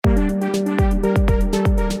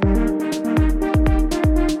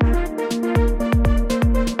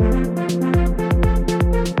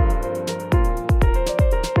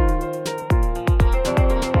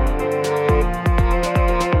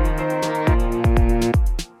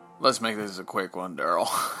Let's make this a quick one, Daryl.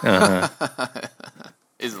 Uh-huh.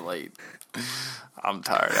 It's late. I'm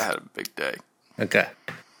tired. I had a big day. Okay.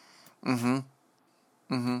 My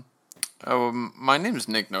name's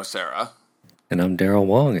Nick Nocera. And I'm Daryl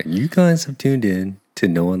Wong, and you guys have tuned in to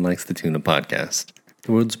No One Likes the Tuna podcast,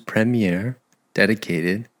 the world's premiere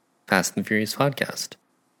dedicated Fast and Furious podcast.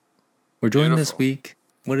 We're joined this week.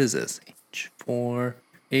 What is this?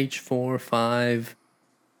 H4, 5,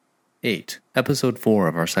 8. Episode 4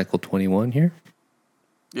 of our Cycle 21 here.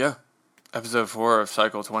 Yeah. Episode 4 of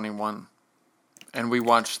Cycle 21. And we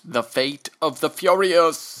watched The Fate of the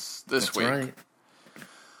Furious this week. That's right.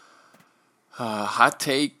 Hot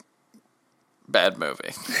take. Bad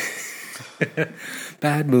movie.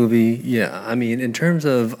 Bad movie. Yeah. I mean, in terms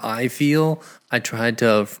of I tried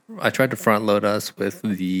to front load us with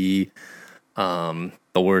the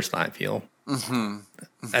worst I feel.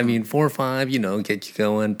 I mean, 4 or 5, get you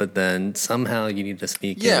going, but then somehow you need to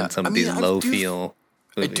sneak in some of these low feel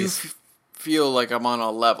movies. I do feel like I'm on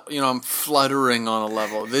a level. I'm fluttering on a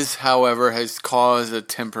level. This, however, has caused a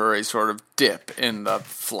temporary sort of dip in the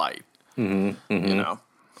flight.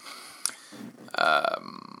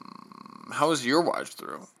 How was your watch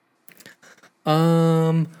through?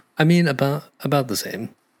 I mean, about the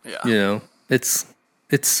same. Yeah. It's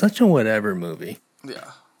such a whatever movie.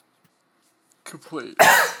 Yeah. Complete.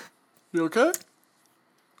 You okay?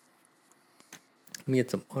 Let me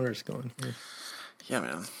get some honors going here. Yeah,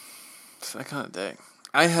 man. It's that kind of day.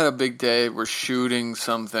 I had a big day. We're shooting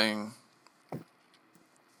something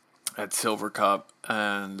at Silver Cup,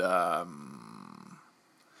 and you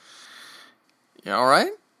all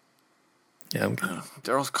right? Yeah, I'm good.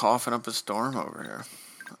 Daryl's coughing up a storm over here.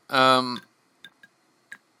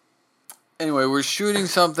 Anyway, we're shooting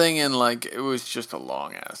something, and it was just a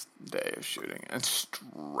long ass day of shooting and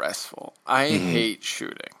stressful. I hate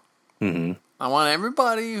shooting. I want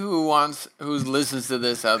everybody who listens to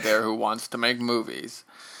this out there who wants to make movies.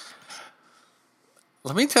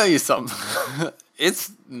 Let me tell you something.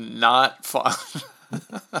 It's not fun.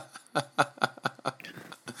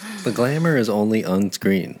 The glamour is only on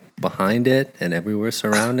screen. Behind it and everywhere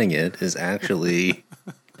surrounding it is actually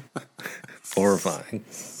horrifying.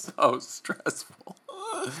 So stressful.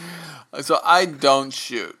 So I don't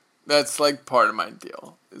shoot. That's part of my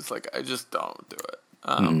deal. It's I just don't do it.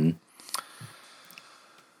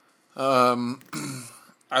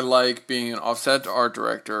 I like being an offset art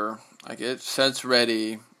director. I get sets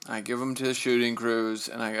ready. I give them to the shooting crews,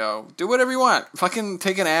 and I go, do whatever you want. Fucking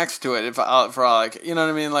take an axe to it. You know what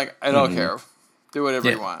I mean? I don't care. Do whatever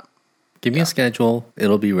you want. Give me a schedule.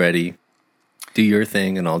 It'll be ready. Do your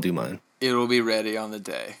thing, and I'll do mine. It'll be ready on the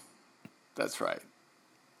day. That's right.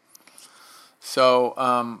 So,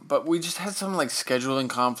 but we just had some scheduling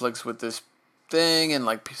conflicts with this thing, and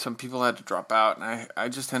some people had to drop out, and I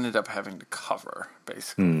just ended up having to cover,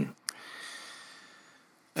 basically.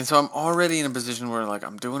 And so I'm already in a position where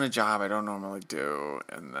I'm doing a job I don't normally do,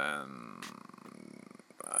 and then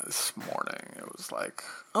this morning it was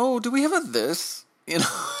oh, do we have a this?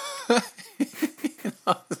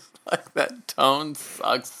 That tone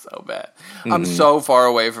sucks so bad. I'm so far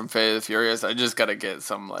away from Fate of the Furious. I just gotta get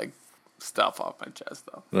some stuff off my chest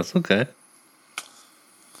though. That's okay.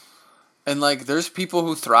 And there's people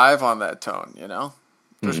who thrive on that tone,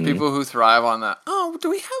 There's people who thrive on that. Oh, do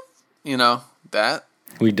we have that?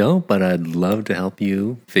 We don't, but I'd love to help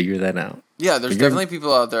you figure that out. Yeah, there's definitely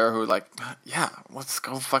people out there who are yeah, let's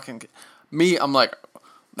go fucking get... Me, I'm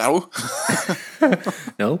no.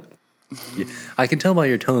 Nope. Yeah. I can tell by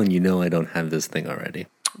your tone, I don't have this thing already.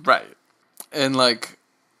 Right. And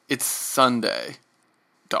it's Sunday,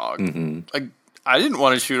 dog. I didn't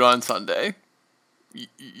want to shoot on Sunday.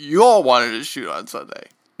 You all wanted to shoot on Sunday.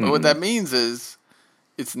 But what that means is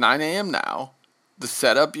it's 9 a.m. now. The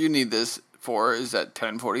setup you need this for is at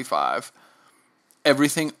 10:45.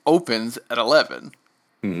 Everything opens at 11.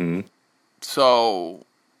 So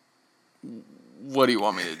what do you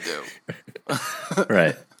want me to do?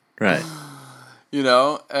 Right.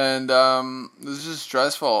 And this is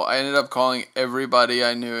stressful. I ended up calling everybody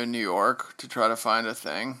I knew in New York to try to find a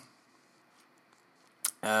thing.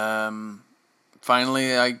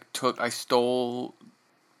 Finally, I stole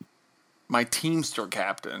my Teamster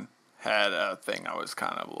captain had a thing I was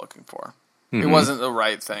kind of looking for. It wasn't the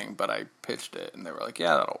right thing, but I pitched it, and they were like,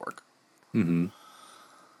 yeah, that'll work.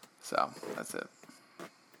 So, that's it.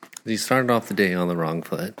 You started off the day on the wrong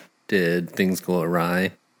foot. Did things go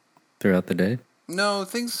awry throughout the day? No,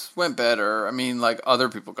 things went better. I mean, other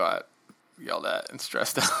people got yelled at and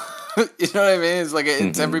stressed out. You know what I mean? It's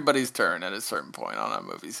it's everybody's turn at a certain point on a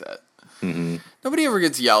movie set. Nobody ever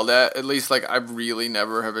gets yelled at. At least, I really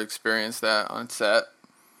never have experienced that on set.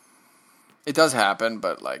 It does happen,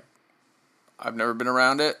 but like I've never been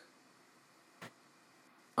around it.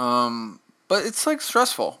 But it's like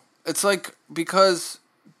stressful. It's like because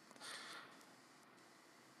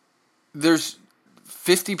there's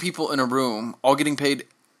 50 people in a room all getting paid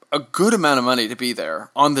a good amount of money to be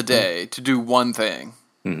there on the day to do one thing.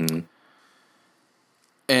 Mm-hmm.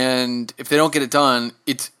 And if they don't get it done,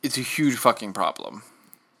 it's a huge fucking problem.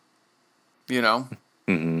 You know?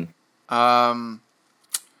 Mm-hmm.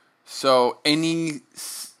 So any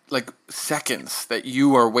like seconds that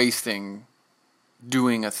you are wasting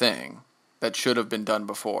doing a thing that should have been done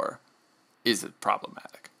before is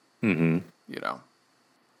problematic. Mm-hmm. You know?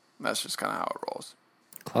 That's just kind of how it rolls.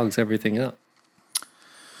 Clogs everything up.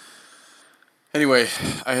 Anyway,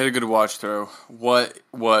 I had a good watch through. What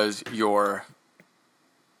was your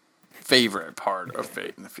favorite part of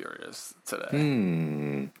Fate and the Furious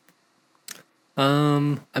today?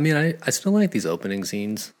 I mean, I still like these opening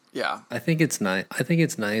scenes. Yeah. I think it's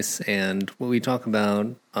nice. And when we talk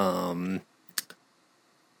about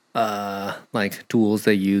like tools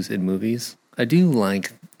they use in movies, I do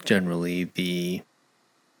like generally the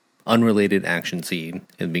unrelated action scene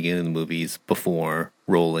in the beginning of the movies before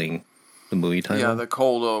rolling the movie title. Yeah, the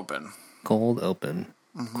cold open. Cold open.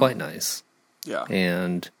 Mm-hmm. Quite nice. Yeah.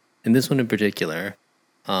 And in this one in particular,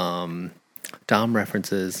 Dom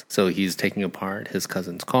references, so he's taking apart his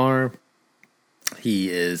cousin's car. He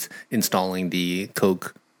is installing the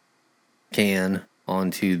Coke can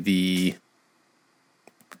onto the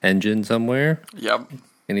engine somewhere. Yep.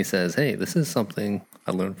 And he says, hey, this is something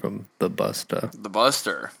I learned from the Buster. The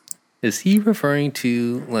Buster. Is he referring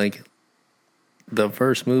to, like, the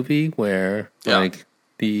first movie where, like,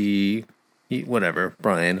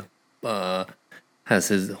 Brian has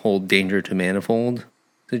his whole danger to manifold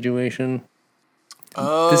situation?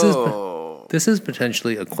 Oh. This is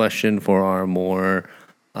potentially a question for our more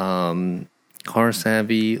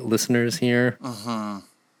car-savvy listeners here. Mm-hmm.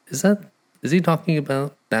 Is he talking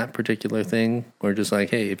about that particular thing? Or just like,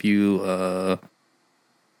 hey, if you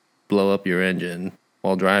blow up your engine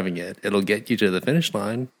while driving it, it'll get you to the finish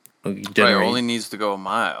line. Right, it only needs to go a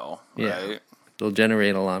mile. Yeah. Right? It'll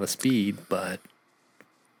generate a lot of speed, but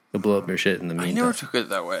it'll blow up your shit in the meantime. I never took it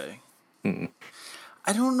that way. Mm-mm.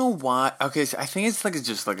 I don't know why. Okay, so I think it's like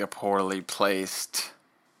just like a poorly placed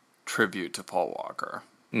tribute to Paul Walker.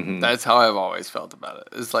 Mm-hmm. That's how I've always felt about it.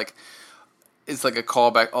 It's like a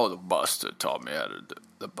callback. Oh, the Buster taught me how to do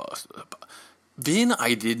the Buster. Then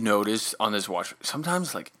I did notice on this watch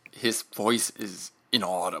sometimes like his voice is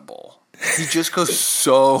inaudible. He just goes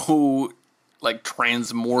so like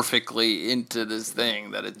transmorphically into this thing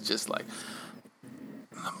that it's just like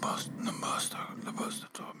the Buster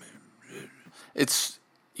taught me. It's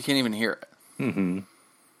you can't even hear it. Mm-hmm.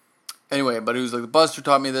 Anyway, but he was like, the Buster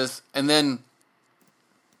taught me this, and then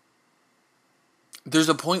there's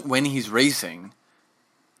a point when he's racing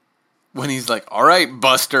when he's like, all right,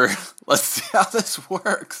 Buster, let's see how this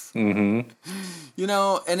works. Mm-hmm. You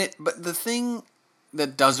know, but the thing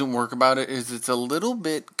that doesn't work about it is it's a little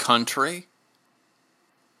bit country.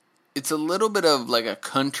 It's a little bit of like a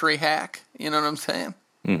country hack, you know what I'm saying?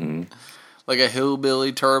 Mm-hmm. Like a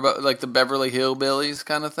hillbilly turbo, like the Beverly Hillbillies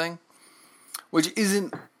kind of thing, which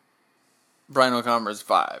isn't Brian O'Connor's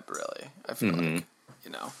vibe, really. I feel like,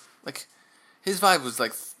 you know, like his vibe was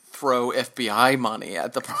like throw FBI money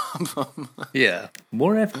at the problem. Yeah,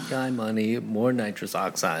 more FBI money, more nitrous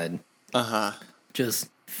oxide. Just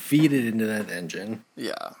feed it into that engine.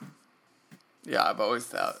 Yeah, I've always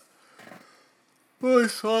thought. I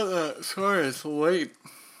always thought that. Sorry, it's late.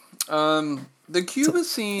 The Cuba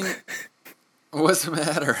scene. What's the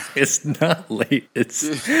matter? It's not late. It's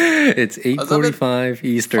 8:45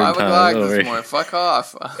 Eastern 5 time. 5 o'clock this morning. Fuck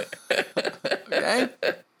off. Okay?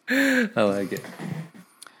 I like it.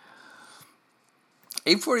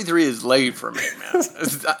 8:43 is late for me, man.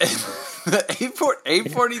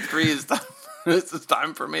 8:43 is time. It's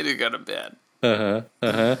time for me to go to bed.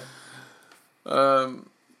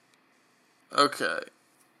 Okay.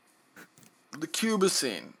 The Cuba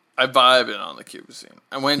scene. I vibe in on the Cuba scene.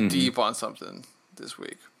 I went deep on something this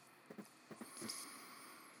week.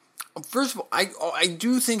 First of all, I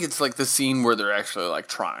do think it's like the scene where they're actually like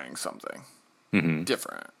trying something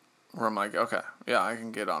different. Where I'm like, okay, yeah, I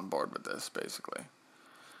can get on board with this, basically.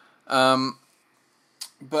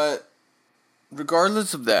 But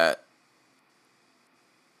regardless of that,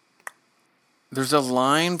 there's a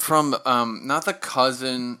line from not the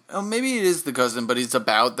cousin. Oh, maybe it is the cousin, but he's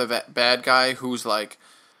about the bad guy who's like,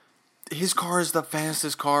 his car is the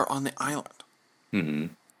fastest car on the island. Mm-hmm.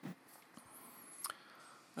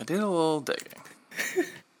 I did a little digging.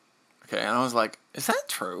 Okay, and I was like, is that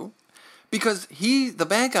true? Because the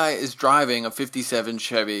bad guy is driving a 57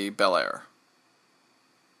 Chevy Bel Air,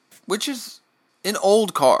 which is an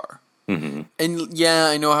old car. Mm-hmm. And yeah,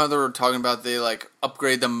 I know how they were talking about they like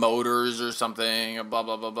upgrade the motors or something, or blah,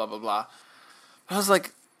 blah, blah, blah, blah, blah. I was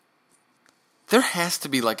like, there has to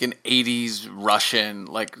be like an 80s Russian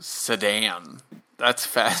like sedan. That's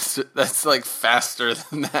fast. That's like faster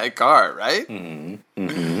than that car, right? Mm-hmm.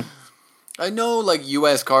 Mm-hmm. I know, like,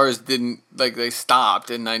 U.S. cars didn't, like, they stopped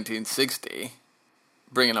in 1960,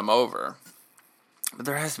 bringing them over. But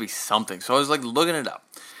there has to be something. So I was, like, looking it up.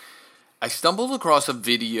 I stumbled across a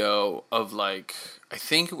video of, like, I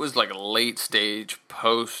think it was, like, a late stage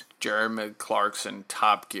post Jeremy Clarkson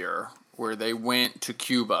Top Gear, where they went to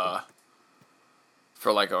Cuba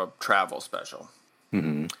for, like, a travel special.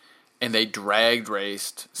 Mm-hmm. And they drag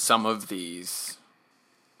raced some of these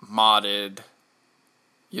modded,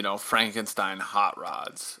 you know, Frankenstein hot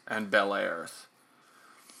rods and Bel Airs.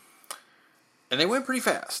 And they went pretty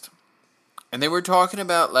fast. And they were talking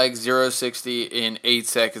about like 0-60 in 8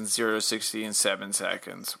 seconds, 0-60 in 7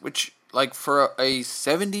 seconds, which like for a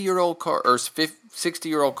 70-year-old car or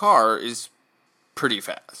 60-year-old car is pretty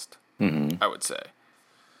fast, I would say.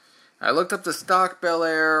 I looked up the stock Bel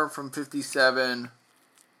Air from 57.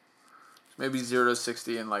 Maybe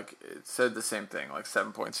 0-60 and like it said the same thing, like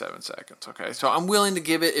 7.7 seconds. Okay, so I'm willing to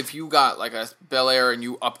give it if you got like a Bel Air and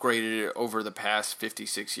you upgraded it over the past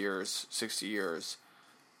 56 years, 60 years.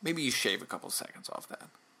 Maybe you shave a couple seconds off that.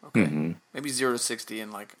 Okay, maybe 0-60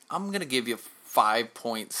 and like I'm gonna give you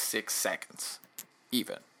 5.6 seconds,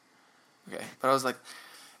 even. Okay, but I was like,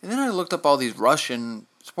 and then I looked up all these Russian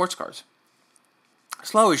sports cars.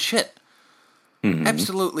 Slow as shit.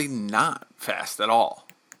 Absolutely not fast at all.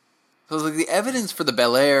 So like the evidence for the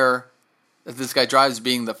Bel Air that this guy drives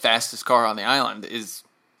being the fastest car on the island is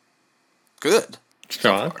good.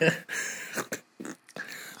 Strong.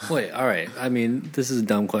 Wait, all right. I mean, this is a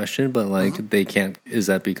dumb question, but like they can't. Is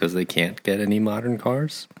that because they can't get any modern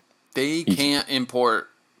cars? They can't import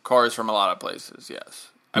cars from a lot of places. Yes.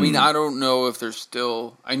 I mean, I don't know if there's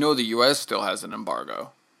still. I know the U.S. still has an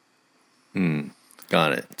embargo.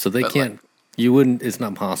 Got it. So they can't. You wouldn't. It's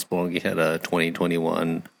not possible to get a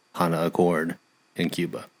 2021 Honda Accord in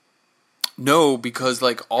Cuba. No, because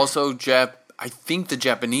like also I think the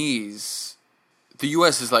Japanese, the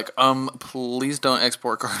U.S. is like, please don't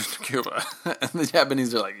export cars to Cuba, and the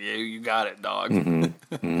Japanese are like, yeah, you got it, dog. You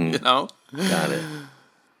know, Got it.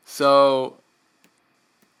 So,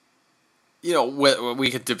 you know, we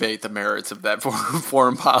could debate the merits of that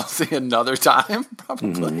foreign policy another time,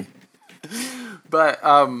 probably. But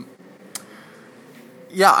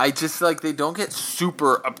yeah, I just like they don't get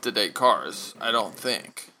super up to date cars. I don't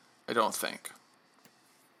think.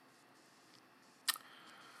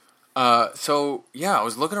 So yeah, I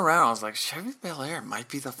was looking around. I was like, Chevy Bel Air might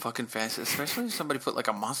be the fucking fastest, especially if somebody put like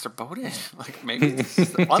a monster boat in. Like maybe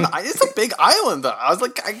it's a big island though. I was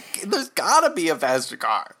like, there's gotta be a faster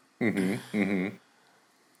car. But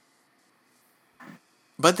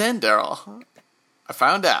then, Daryl, I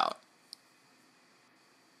found out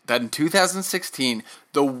that in 2016,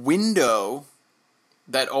 the window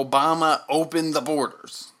that Obama opened the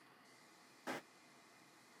borders,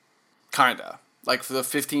 kinda, like for the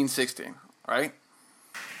 15-16, right?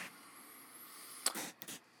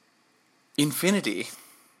 Infiniti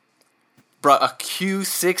brought a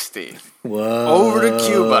Q60 over to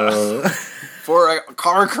Cuba for a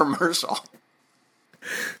car commercial.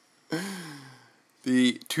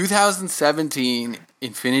 The 2017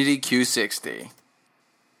 Infiniti Q60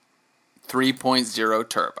 3.0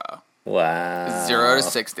 turbo. Wow.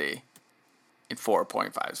 0-60 in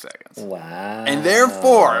 4.5 seconds. Wow. And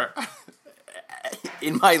therefore,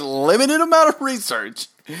 in my limited amount of research,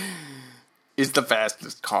 is the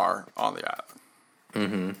fastest car on the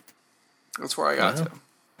island. That's where I got to.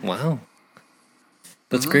 Wow.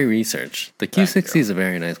 That's great research. The Q60 is a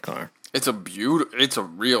very nice car. It's a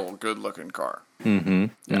real good looking car. Yeah,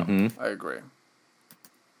 I agree.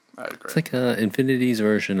 It's like Infiniti's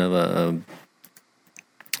version of a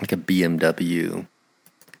BMW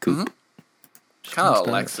coupe. Kind of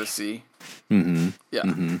Lexus-y.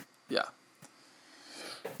 Yeah. Yeah.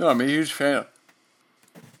 No, I'm a huge fan.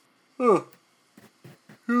 Oh.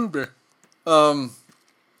 Uber.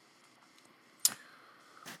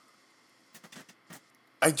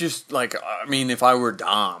 I just, like, I mean, if I were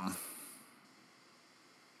Dom,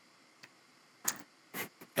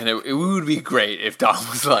 and it would be great if Dom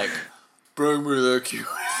was like, bring me the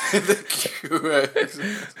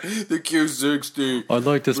Q60. I'd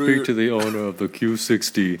like to speak to the owner of the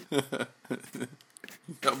Q60.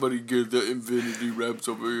 Somebody get the infinity wraps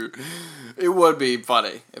over here. It would be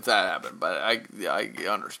funny if that happened, but I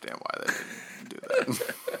understand why they didn't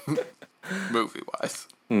do that. Movie-wise.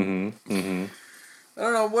 I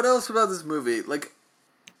don't know, what else about this movie? Like,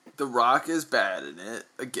 The Rock is bad in it,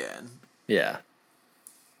 again. Yeah.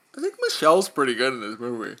 I think Michelle's pretty good in this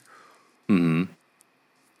movie.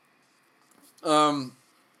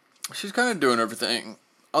 She's kind of doing everything.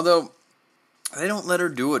 Although, they don't let her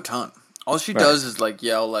do a ton. All she does is, like,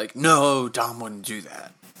 yell, like, no, Dom wouldn't do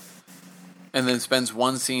that. And then spends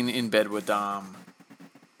one scene in bed with Dom.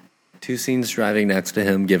 2 scenes driving next to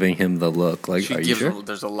him, giving him the look. Like, are you sure?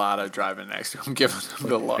 There's a lot of driving next to him, giving him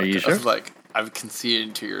the look. Are you sure? Of, like, I've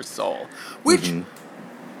conceded to your soul. Which,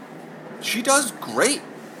 she does great.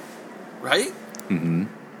 Right?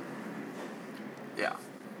 Yeah.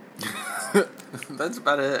 That's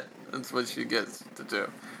about it. That's what she gets to do.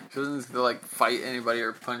 She doesn't have to, like, fight anybody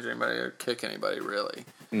or punch anybody or kick anybody, really.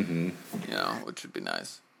 You know, which would be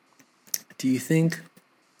nice. Do you think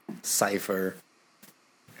Cypher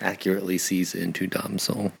accurately sees into Dom's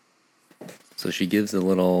soul? So she gives a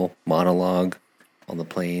little monologue on the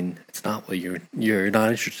plane. It's not what you're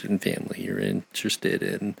not interested in family. You're interested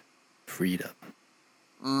in freedom.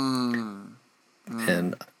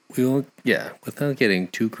 And we will, without getting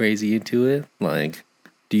too crazy into it, like,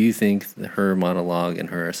 do you think that her monologue and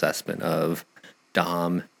her assessment of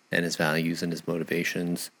Dom and his values and his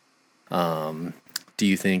motivations, do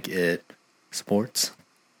you think it supports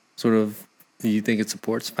do you think it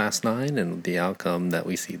supports Fast 9 and the outcome that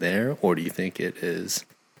we see there, or do you think it is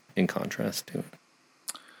in contrast to it?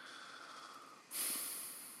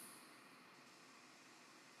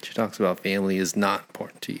 She talks about family is not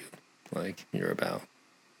important to you. Like, you're about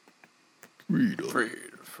freedom.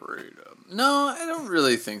 No, I don't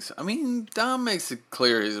really think so. I mean, Dom makes it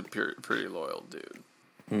clear he's a pretty loyal dude.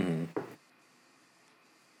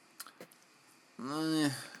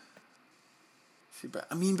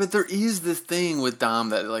 But there is this thing with Dom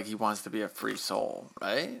that, like, he wants to be a free soul,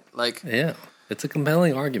 right? Like, yeah, it's a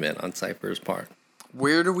compelling argument on Cypher's part.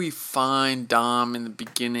 Where do we find Dom in the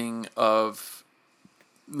beginning of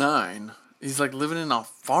 9? He's, like, living in a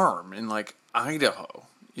farm in, like, Idaho.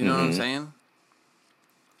 You know what I'm saying?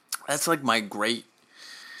 That's, like, my great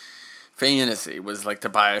fantasy was, like, to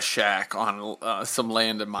buy a shack on some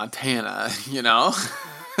land in Montana, you know?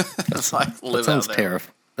 That's like live out there.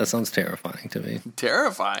 That sounds terrifying to me.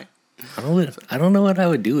 Terrifying? I don't know what I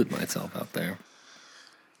would do with myself out there.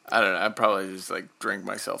 I don't know. I'd probably just, like, drink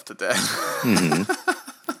myself to death.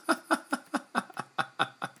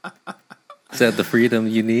 Is that the freedom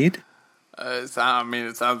you need? It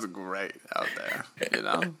sounds great out there, you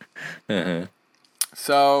know?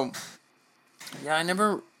 So, yeah,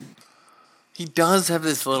 he does have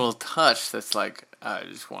this little touch that's like, I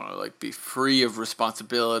just want to, like, be free of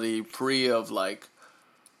responsibility, free of, like,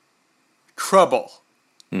 trouble.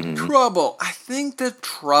 Trouble. I think the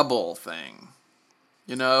trouble thing,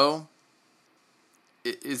 you know,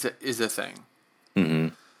 is a thing.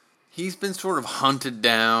 He's been sort of hunted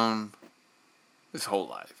down his whole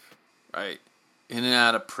life, right? In and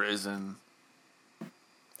out of prison.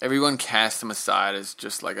 Everyone cast him aside as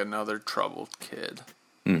just, like, another troubled kid.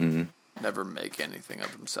 Never make anything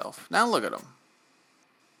of himself. Now look at him.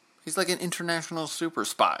 He's like an international super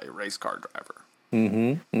spy race car driver.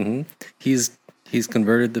 He's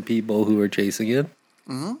converted the people who are chasing him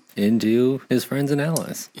into his friends and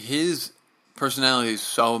allies. His personality is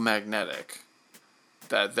so magnetic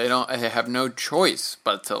that they have no choice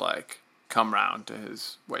but to, like, come round to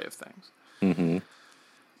his way of things.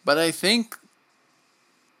 But I think,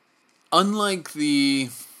 unlike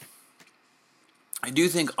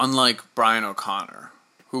Brian O'Connor,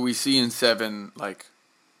 who we see in 7, like,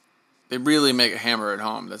 they really make a hammer at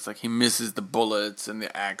home. That's like he misses the bullets and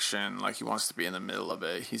the action. Like, he wants to be in the middle of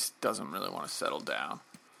it. He doesn't really want to settle down.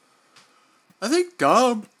 I think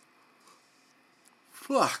Dom.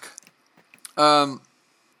 I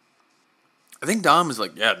think Dom is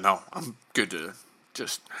like, yeah, no, I'm good to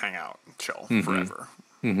just hang out and chill forever.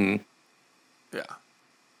 Yeah.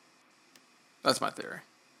 That's my theory.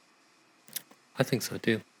 I think so,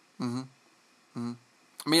 too.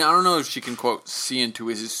 I mean, I don't know if she can, quote, see into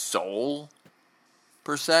his soul,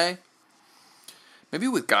 per se. Maybe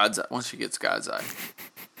with God's eye, once she gets God's eye.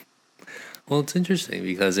 Well, it's interesting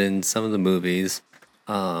because in some of the movies,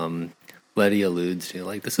 Letty alludes to,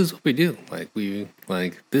 like, this is what we do.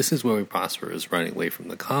 This is where we prosper, is running away from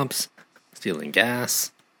the cops, stealing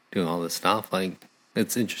gas, doing all this stuff. Like,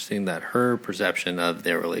 it's interesting that her perception of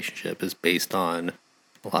their relationship is based on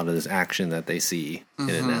a lot of this action that they see in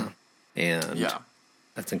and out. And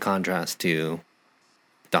that's in contrast to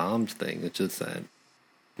Dom's thing. It's just that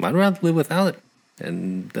I'd rather live without it.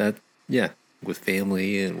 And that, yeah, with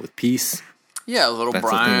family and with peace. Yeah, little that's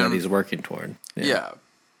Brian. the thing that he's working toward. Yeah.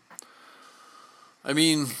 I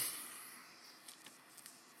mean,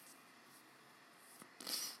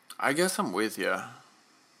 I guess I'm with you.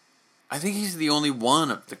 I think he's the only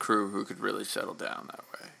one of the crew who could really settle down that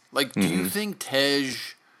way. Like, do you think Tej,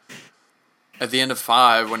 at the end of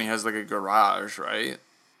 5, when he has, like, a garage, right?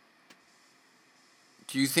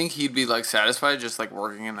 Do you think he'd be, like, satisfied just, like,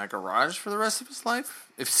 working in that garage for the rest of his life?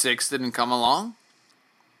 If 6 didn't come along?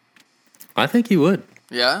 I think he would.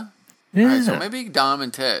 Yeah? Yeah. All right, so maybe Dom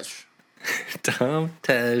and Tej. Dom,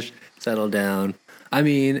 Tej, settle down. I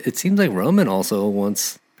mean, it seems like Roman also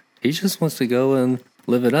wants... He just wants to go and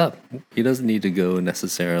live it up. He doesn't need to go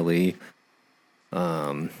necessarily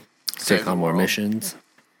take on more missions.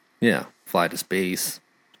 Yeah, fly to space,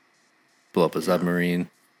 blow up a submarine.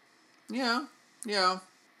 Yeah.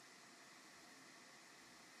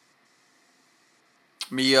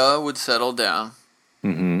 Mia would settle down.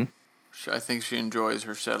 Mm-hmm. I think she enjoys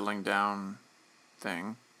her settling down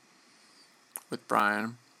thing with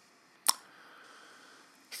Brian.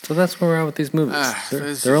 So that's where we're at with these movies. This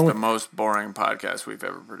is the most boring podcast we've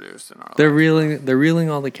ever produced in our life. They're reeling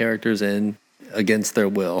all the characters in against their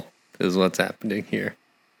will is what's happening here.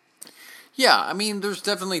 Yeah, I mean, there's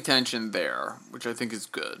definitely tension there, which I think is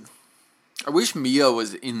good. I wish Mia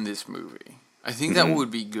was in this movie. I think that would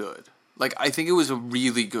be good. Like, I think it was a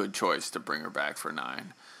really good choice to bring her back for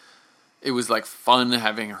 9. It was, like, fun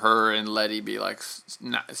having her and Letty be, like,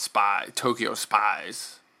 Tokyo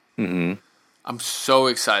spies. Mm-hmm. I'm so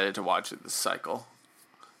excited to watch this cycle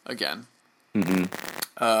again. Mm-hmm.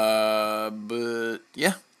 But,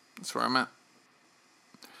 yeah, that's where I'm at.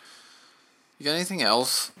 You got anything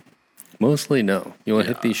else? Mostly no. You want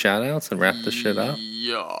to hit these shout-outs and wrap this shit up?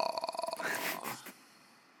 Yeah.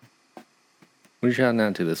 What are you shouting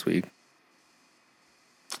out to this week?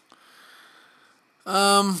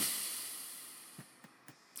 I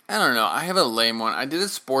don't know. I have a lame one. I did a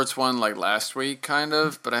sports one like last week, kind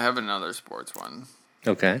of, but I have another sports one.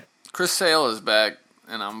 Okay. Chris Sale is back,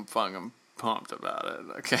 and I'm fucking pumped about it,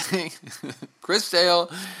 okay? Chris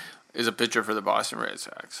Sale is a pitcher for the Boston Red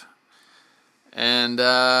Sox. And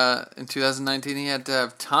in 2019, he had to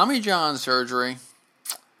have Tommy John surgery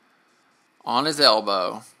on his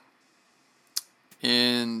elbow.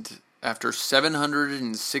 And after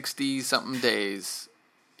 760-something days,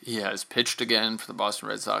 he has pitched again for the Boston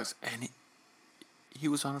Red Sox. And he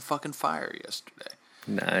was on a fucking fire yesterday.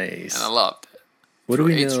 Nice. And I loved it. What do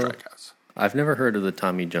we 8 know? Strikeouts. I've never heard of the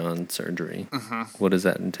Tommy John surgery. Mm-hmm. What does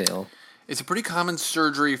that entail? It's a pretty common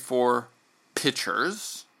surgery for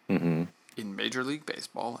pitchers. Mm-hmm. In Major League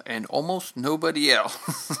Baseball, and almost nobody else.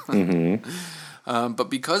 Mm-hmm. But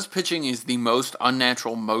because pitching is the most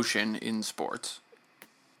unnatural motion in sports,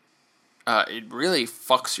 it really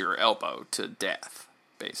fucks your elbow to death,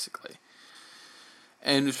 basically.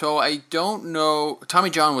 And so I don't know... Tommy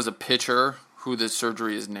John was a pitcher who this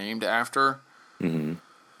surgery is named after. Mm-hmm.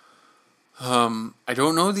 I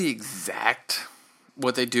don't know the exact...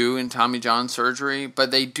 what they do in Tommy John surgery, but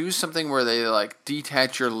they do something where they like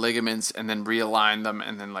detach your ligaments and then realign them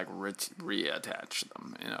and then like reattach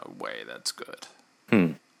them in a way that's good.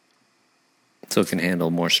 So it can handle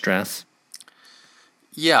more stress?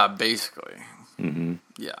 Yeah, basically. Mm-hmm.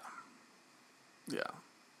 Yeah.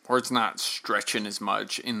 Or it's not stretching as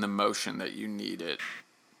much in the motion that you need it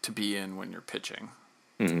to be in when you're pitching.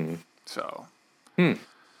 Mm-hmm. So.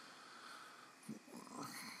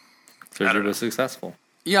 Surgery was successful.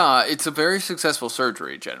 Yeah, it's a very successful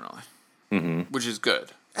surgery generally, which is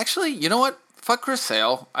good. Actually, you know what? Fuck Chris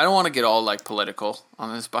Sale. I don't want to get all like political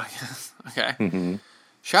on this podcast. Okay. Mm-hmm.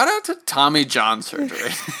 Shout out to Tommy John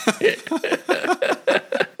surgery.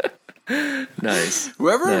 Nice.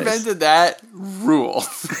 Whoever invented that rule.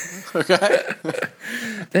 Okay.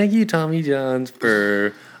 Thank you, Tommy Johns,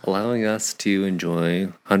 for allowing us to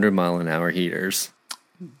enjoy 100-mile-an-hour heaters.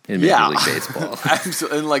 In Major League Baseball.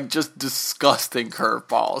 Absolutely. And like just disgusting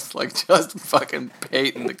curveballs. Like just fucking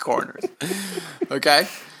painting the corners. Okay?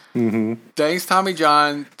 Mm-hmm. Thanks, Tommy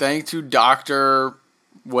John. Thanks to Dr.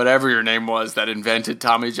 whatever your name was that invented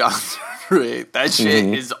Tommy John surgery. That shit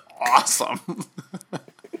is awesome.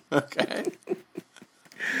 Okay?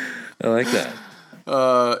 I like that.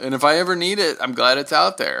 And if I ever need it, I'm glad it's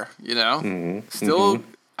out there. You know? Mm-hmm.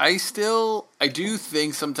 I do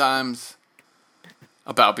think sometimes...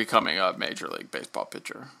 about becoming a Major League Baseball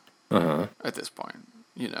pitcher at this point,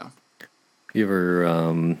 you know. You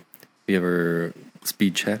ever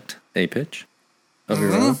speed checked a pitch of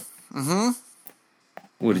your own? Mm-hmm.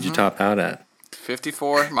 What did you top out at?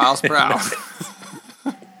 54 miles per hour.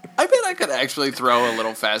 I bet I could actually throw a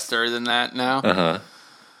little faster than that now.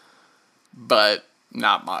 But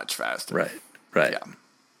not much faster. Right.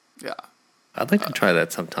 Yeah. I'd like to try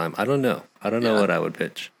that sometime. I don't know. I don't know what I would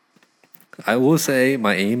pitch. I will say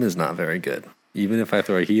my aim is not very good. Even if I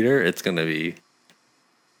throw a heater, it's going to be...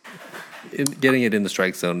 getting it in the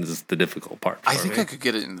strike zone is the difficult part. I think I could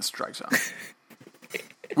get it in the strike zone.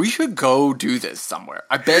 We should go do this somewhere.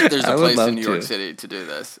 I bet there's a place in New York City to do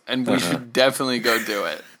this. And we should definitely go do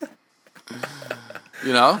it.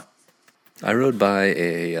 You know? I rode by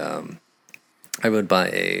a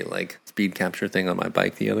like speed capture thing on my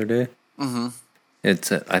bike the other day.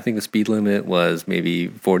 I think the speed limit was maybe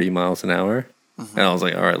 40 miles an hour. And I was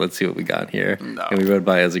like, all right, let's see what we got here. No. And we rode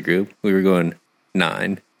by as a group. We were going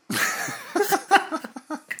 9.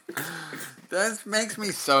 That makes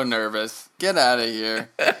me so nervous. Get out of here.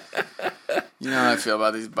 You know how I feel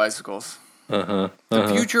about these bicycles. The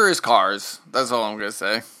future is cars. That's all I'm going to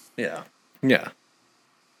say. Yeah.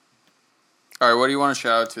 All right, what do you want to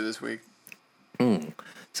shout out to this week?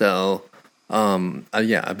 So,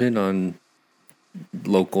 I've been on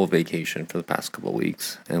local vacation for the past couple of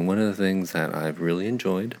weeks. And one of the things that I've really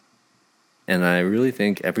enjoyed, and I really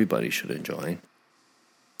think everybody should enjoy,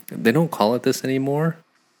 they don't call it this anymore.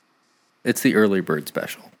 It's the early bird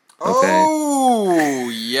special. Okay?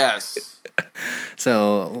 Oh, yes.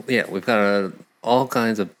 So, yeah, we've got all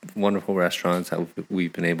kinds of wonderful restaurants that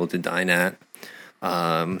we've been able to dine at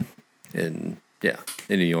in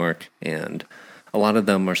New York. And a lot of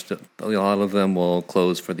them will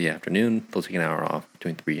close for the afternoon. They'll take an hour off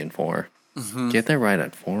between 3 and 4. Get there right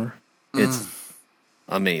at 4. It's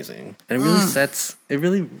amazing. And it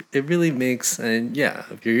really it really makes, and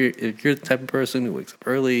if you're the type of person who wakes up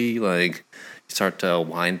early, like, you start to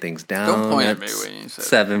wind things down. Don't point at me when you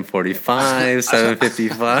say 7:45,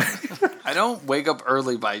 7:55. I don't wake up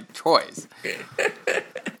early by choice. I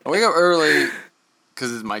wake up early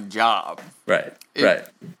because it's my job. Right. It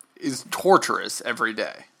is torturous every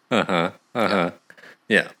day. Yeah.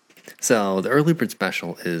 So the early bird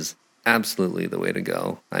special is absolutely the way to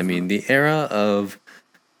go. I mean, the era of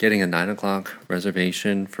getting a 9 o'clock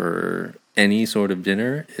reservation for any sort of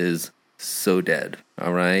dinner is so dead.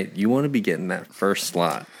 All right, you want to be getting that first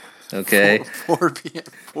slot. Okay, 4 p.m.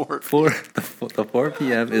 4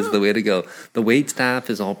 p.m. is the way to go. The wait staff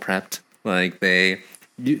is all prepped. Like the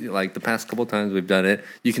past couple times we've done it,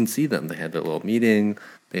 you can see them. They have their little meeting.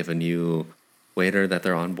 They have a new waiter that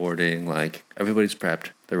they're onboarding. Like, everybody's prepped.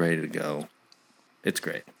 They're ready to go. It's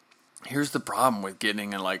great. Here's the problem with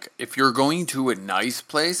getting if you're going to a nice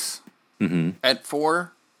place at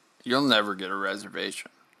 4, you'll never get a reservation.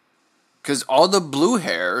 Because all the blue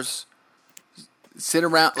hairs sit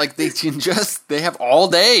around, they have all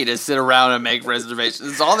day to sit around and make reservations.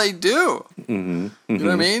 It's all they do. You know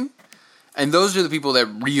what I mean? And those are the people that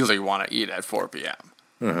really want to eat at 4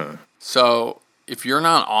 p.m. So if you're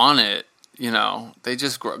not on it, they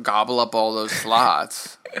just gobble up all those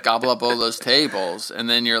slots, gobble up all those tables, and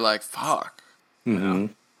then you're like, fuck.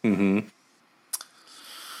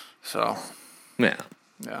 So. Yeah.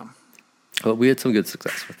 Well, we had some good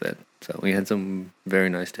success with it. So we had some very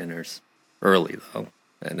nice dinners early, though,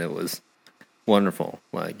 and it was wonderful.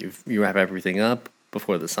 Like, if you wrap everything up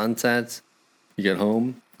before the sun sets, you get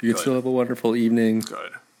home, you can still have a wonderful evening.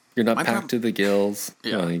 Good. You're not packed to the gills.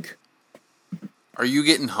 Yeah. Are you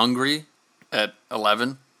getting hungry at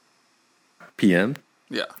 11 p.m.?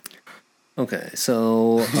 Yeah. Okay,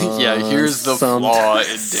 so here's the flaw in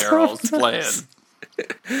Daryl's plan.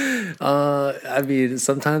 I mean,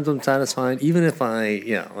 sometimes I'm satisfied, even if I,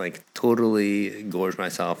 totally gorge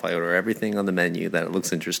myself. I order everything on the menu that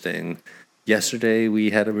looks interesting. Yesterday, we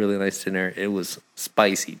had a really nice dinner. It was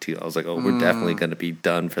spicy, too. I was like, we're definitely going to be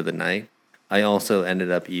done for the night. I also ended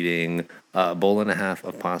up eating a bowl and a half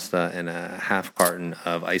of pasta and a half carton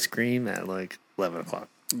of ice cream at 11 o'clock.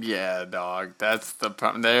 Yeah, dog. That's the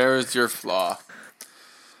problem. There's your flaw.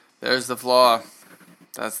 There's the flaw.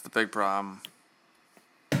 That's the big problem.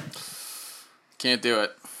 Can't do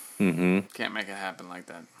it. Can't make it happen like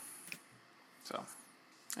that. So,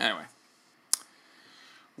 anyway.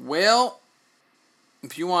 Well,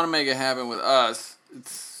 if you want to make it happen with us,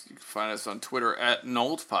 you can find us on Twitter at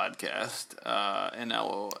Nolt Podcast,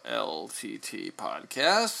 NLOLTT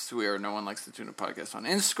Podcast. We are No One Likes to Tuna Podcast on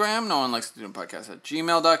Instagram, No One Likes to Tuna Podcast at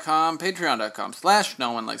gmail.com,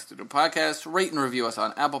 patreon.com/No One Likes to Tuna Podcast. Rate and review us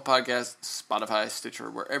on Apple Podcasts, Spotify, Stitcher,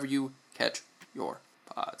 wherever you catch your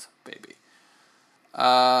pods, baby.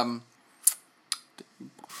 I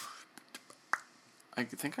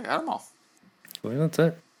think I got them all. Well, that's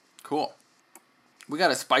it. Cool. We got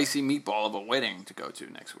a spicy meatball of a wedding to go to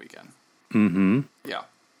next weekend. Mm-hmm. Yeah. Are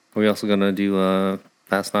we also going to do a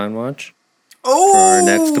Fast 9 watch? Oh, for our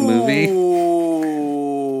next movie.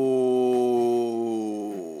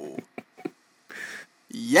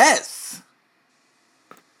 Yes.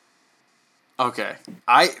 Okay.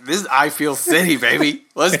 I feel city, baby.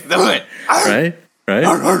 Let's do it. Right?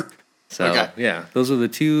 Right? So, Okay. yeah, those are the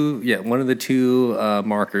two. Yeah, one of the two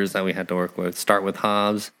markers that we had to work with. Start with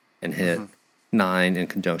Hobbs and hit 9 in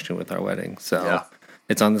conjunction with our wedding. So, Yeah.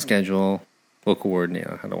 it's on the schedule. We'll coordinate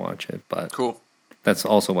on how to watch it. But Cool. that's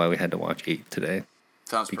also why we had to watch 8 today.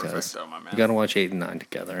 Sounds Because perfect, though, my man. you got to watch 8 and 9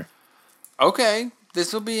 together. Okay,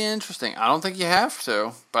 this will be interesting. I don't think you have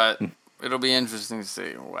to, but it'll be interesting to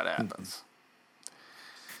see what happens.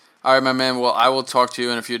 All right, my man. Well, I will talk to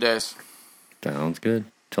you in a few days. Sounds good.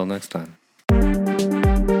 Till next time.